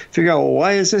to figure out, well,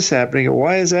 why is this happening, or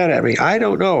why is that happening? I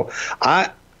don't know.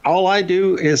 All I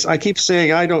do is I keep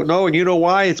saying I don't know, and you know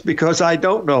why? It's because I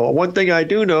don't know. One thing I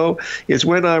do know is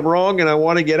when I'm wrong and I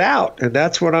want to get out, and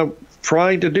that's what I'm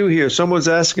trying to do here. Someone's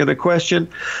asking a question.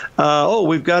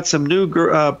 We've got some new.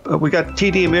 We got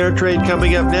TD Ameritrade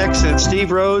coming up next, and Steve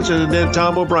Rhodes, and then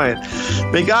Tom O'Brien.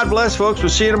 May God bless, folks.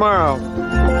 We'll see you tomorrow.